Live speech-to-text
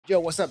Yo,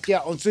 what's up?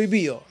 Yeah, on today's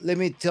video, let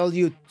me tell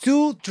you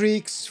two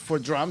tricks for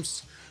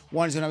drums.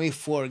 One is gonna be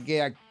for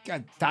get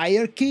a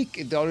tire kick,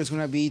 and the other is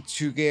gonna be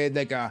to get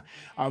like a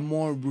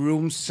more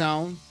room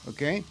sound.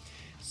 Okay,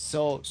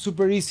 so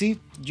super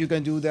easy. You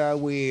can do that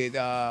with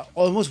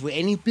almost with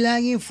any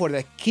plugin. For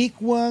the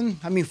kick one,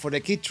 I mean for the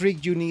kick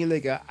trick, you need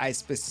like a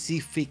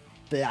specific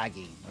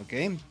plugin.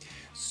 Okay,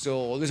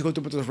 so let's go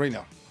to Pro Tools right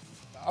now.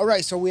 All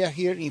right, so we are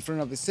here in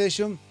front of the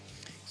session.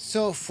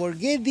 So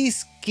forget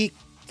this kick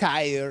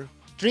tire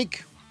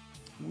trick.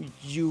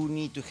 You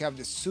need to have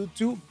the Suit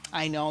 2.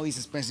 I know it's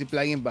expensive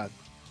plugin, but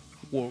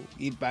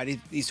it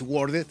is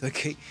worth it.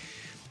 Okay,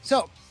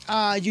 so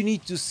you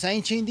need to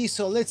sidechain this.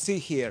 So let's see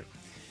here.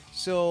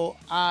 So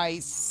I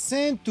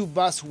sent to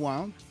bus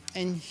 1,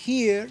 and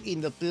here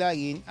in the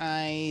plugin,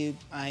 I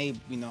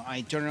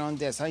turn on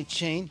the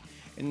sidechain,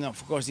 and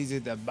of course this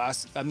is the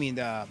bus. I mean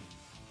the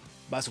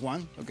bus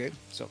 1. Okay,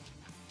 so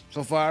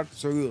far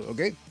so good.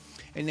 Okay,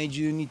 and then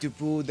you need to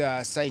put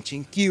the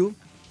sidechain Q.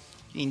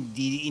 In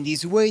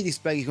this way, this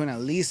plugin is gonna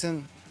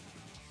listen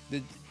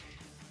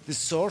the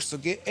source.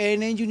 Okay,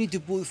 and then you need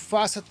to put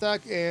fast attack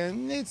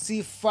and let's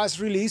see fast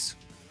release.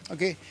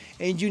 Okay,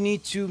 and you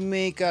need to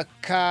make a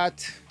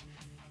cut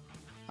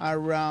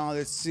around,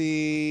 let's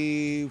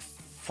see,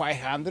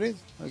 500.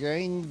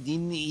 Okay,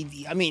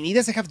 I mean it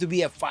doesn't have to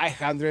be a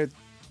 500.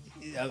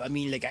 I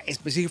mean like a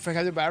specific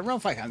 500, but around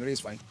 500 is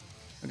fine.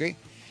 Okay,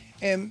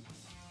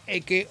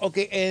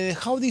 okay, and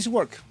how this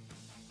work?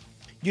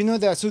 You know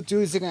that Suit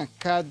 2 is gonna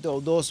cut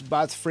those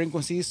bad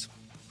frequencies,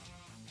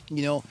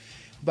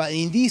 but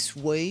in this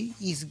way,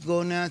 it's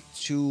gonna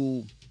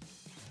to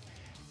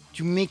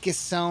make it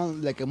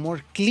sound like a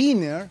more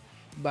cleaner,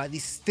 but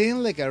it's still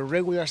like a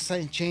regular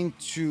sidechain.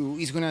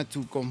 It's gonna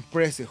to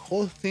compress the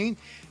whole thing.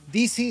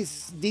 This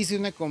is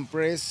gonna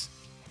compress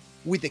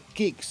with the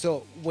kick.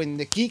 So when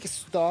the kick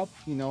stop,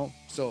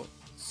 so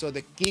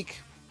the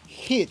kick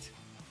hit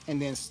and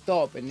then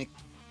stop and then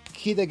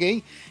hit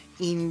again.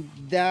 In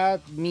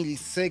that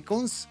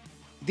milliseconds,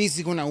 this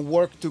is gonna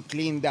work to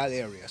clean that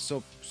area.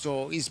 So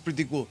it's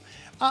pretty cool.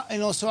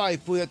 And also I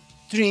put a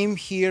trim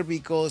here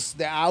because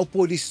the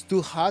output is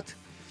too hot.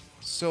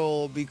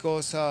 So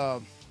because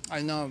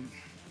I know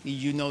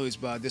you know this,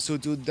 but the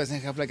Suit 2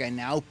 doesn't have like an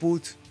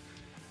output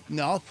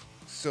knob.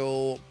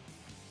 So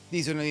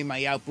this is gonna be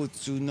my output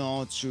to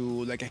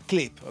like a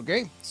clip.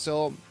 Okay,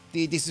 so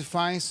this is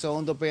fine. So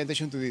don't pay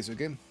attention to this.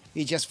 Okay,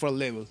 it's just for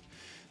level.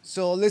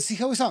 So let's see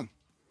how it sounds.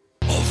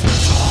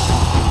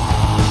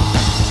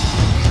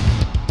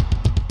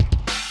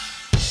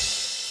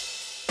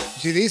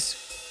 See this?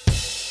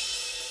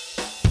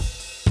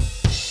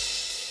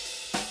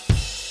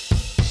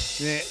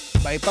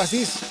 Bypass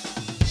this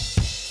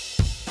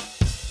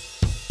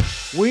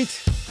with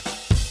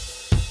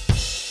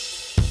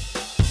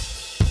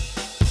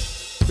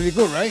pretty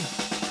good, right?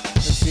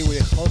 Let's see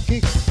with a hot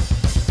kick.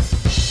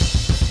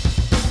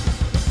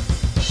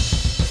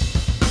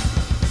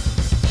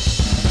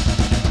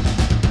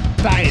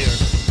 Tighter.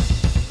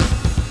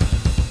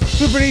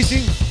 Super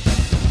easy.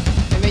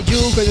 And then you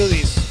can do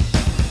this.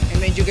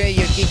 And then you get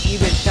your kick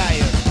even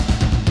tighter.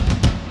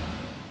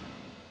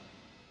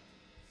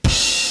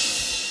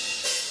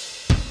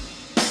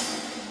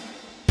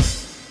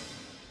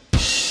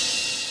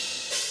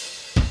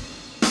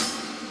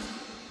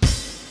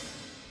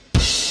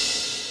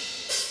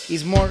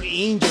 It's more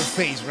in your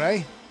face,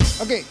 right?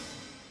 Okay,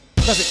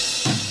 that's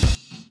it.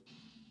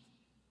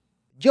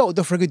 Yo,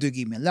 don't forget to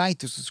give me a like,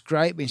 to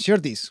subscribe, and share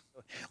this.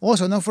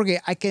 Also, don't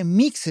forget, I can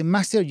mix and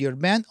master your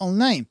band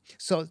online.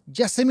 So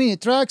just send me the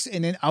tracks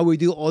and then I will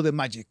do all the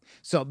magic.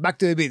 So back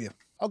to the video.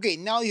 Okay,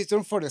 now it's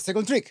time for the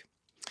second trick.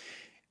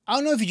 I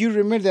don't know if you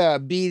remember the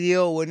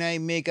video when I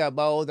make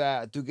about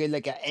to get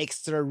like an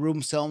extra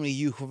room sound.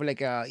 You have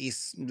like a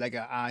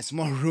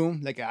small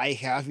room like I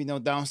have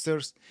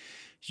downstairs.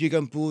 You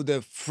can put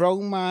the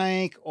front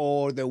mic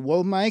or the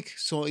wall mic.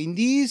 So in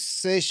this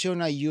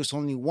session I use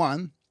only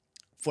one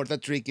for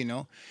that trick,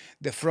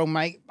 the front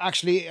mic.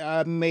 Actually,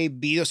 I made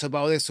videos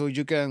about it, so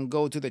you can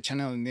go to the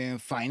channel and then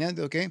find it.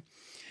 Okay,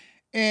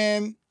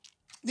 and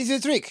this is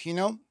a trick,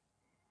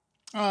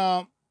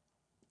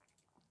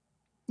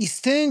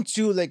 it's tend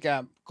to like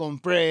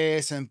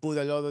compress and put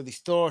a lot of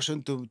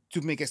distortion to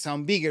make it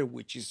sound bigger,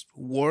 which is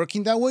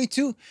working that way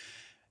too.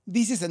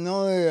 This is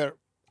another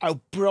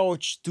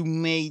approach to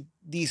make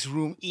this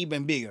room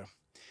even bigger.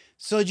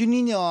 So you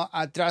need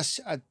a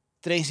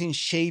Transient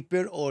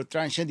Shaper or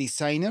Transient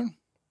Designer,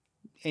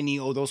 any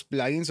of those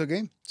plugins.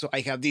 Okay, so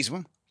I have this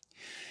one,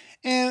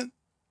 and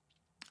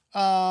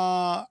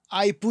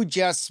I put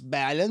just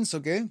balance.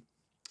 Okay,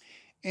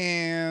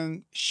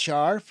 and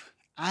sharp.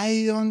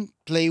 I don't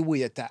play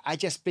with it. I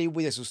just play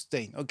with the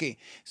sustain. Okay,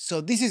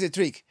 so this is a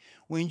trick.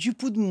 When you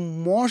put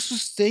more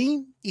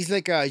sustain, it's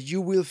like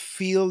you will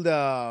feel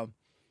the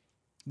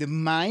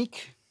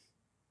mic.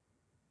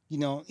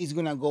 It's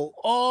gonna go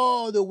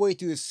all the way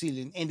to the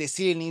ceiling, and the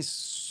ceiling is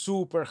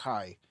super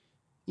high.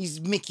 It's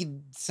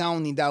making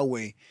sound in that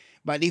way.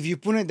 But if you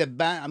put it the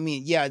band,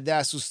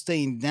 that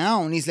sustain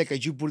down, it's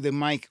like you put the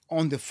mic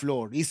on the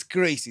floor. It's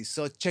crazy.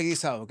 So check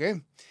this out,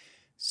 okay?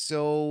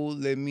 So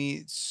let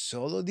me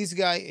solo this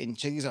guy and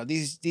check this out.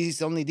 This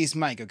is only this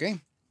mic,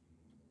 okay?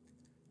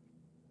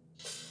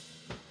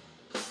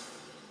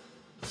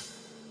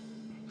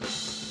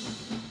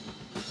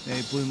 Let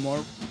me put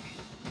more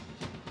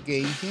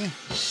gain here.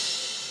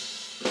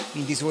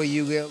 In this way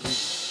you will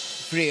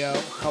figure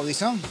out how they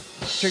sound.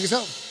 Check this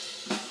out.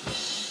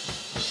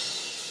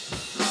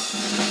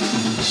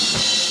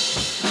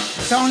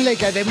 Sound like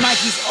the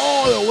mic is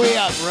all the way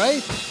up,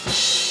 right?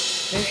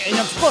 And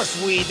of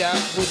course, with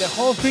the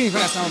whole thing, it's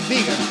gonna sound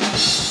bigger.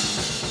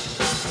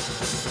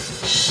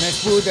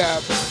 Let's put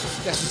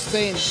the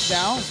sustain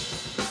down.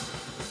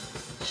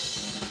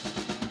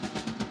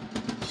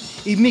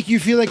 It makes you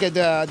feel like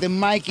the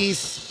mic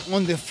is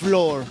on the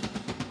floor,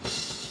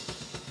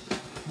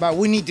 but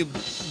we need to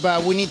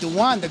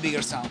want the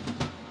bigger sound.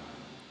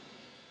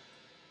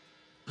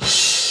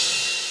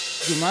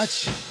 Too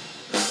much.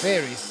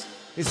 There is.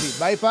 Let's see.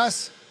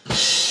 Bypass.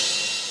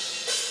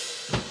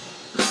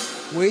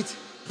 Wait.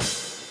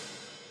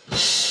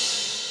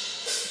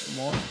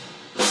 More.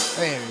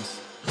 There it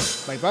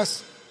is.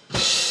 Bypass.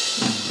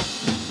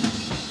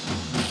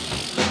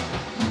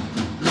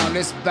 Now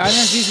let's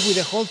balance this with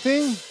the whole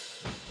thing.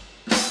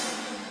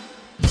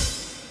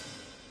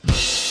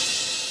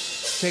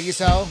 Check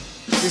this out.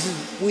 This is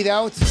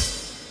without.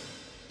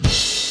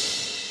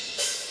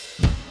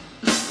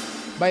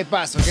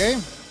 Bypass, okay?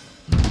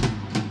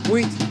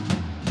 Wait.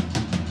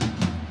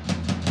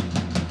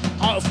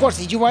 Of course,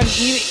 if you want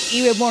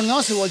even more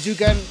noticeable, you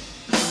can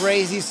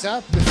raise this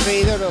up, the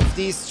fader of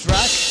this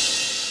track.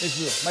 Let's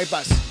do it.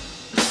 Bypass.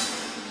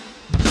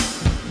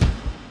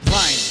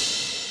 Fine.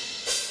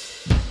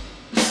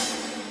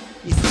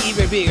 It's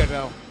even bigger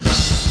now.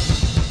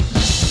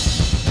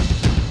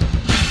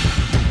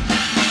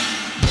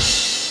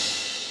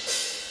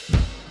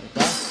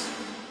 Bypass.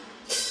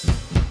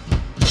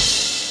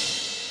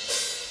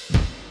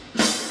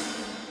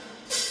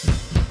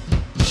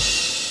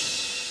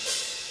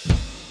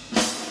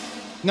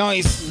 No,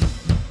 it's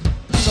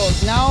so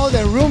now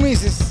the room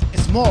is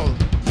small.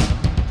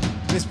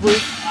 Let's put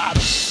it up.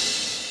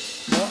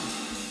 No.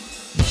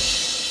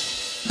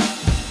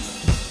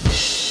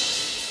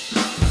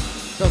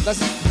 So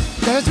that's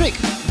a trick.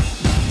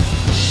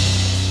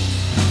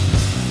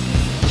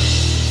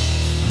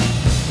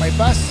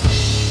 Bypass.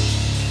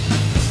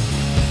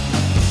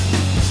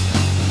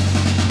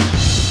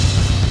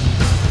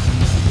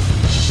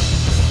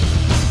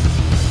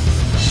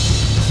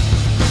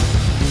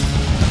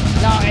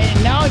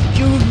 Now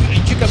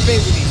you can play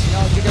with this, you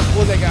know, you can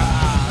put like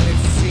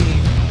let's see.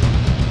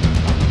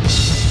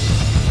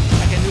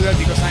 I can do that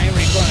because I am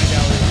recording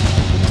now.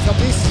 Can you stop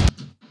this?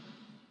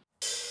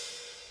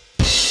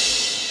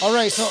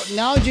 Alright, so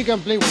now you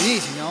can play with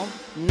this, you know.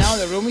 Now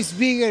the room is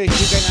bigger, you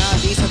can add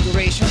this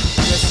saturation,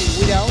 let's see,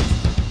 without.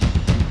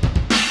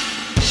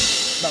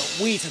 But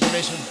with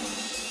saturation.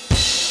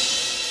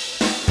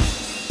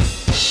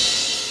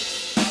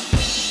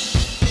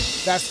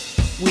 That's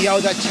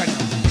without that channel.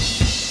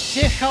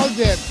 Check how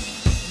the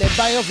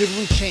vibe of the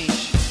room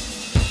change.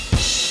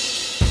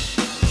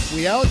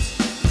 Without.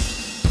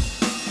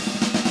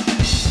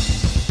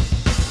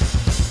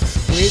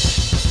 With.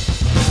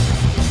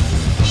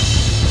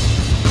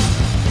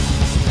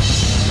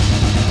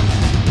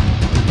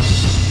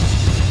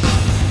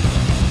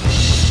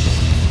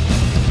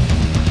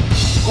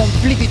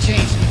 Completely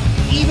changed.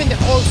 Even the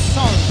whole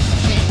sound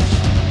changed.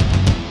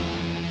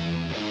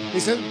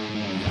 Listen.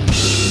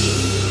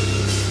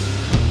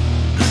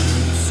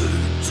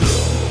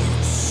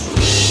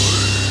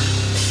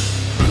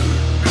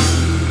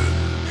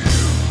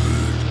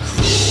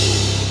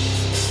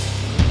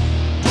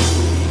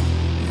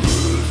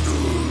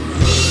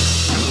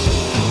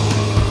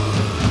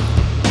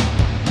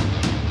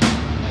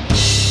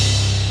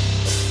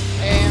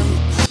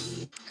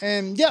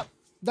 And yeah,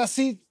 that's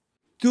it.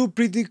 Two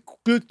pretty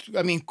good,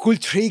 cool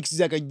tricks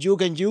that you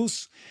can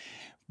use.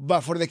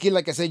 But for the kid,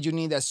 like I said, you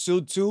need a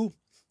suit too.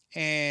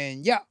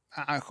 And yeah,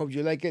 I hope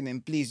you like it.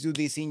 And please do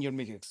this in your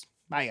mix.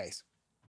 Bye, guys.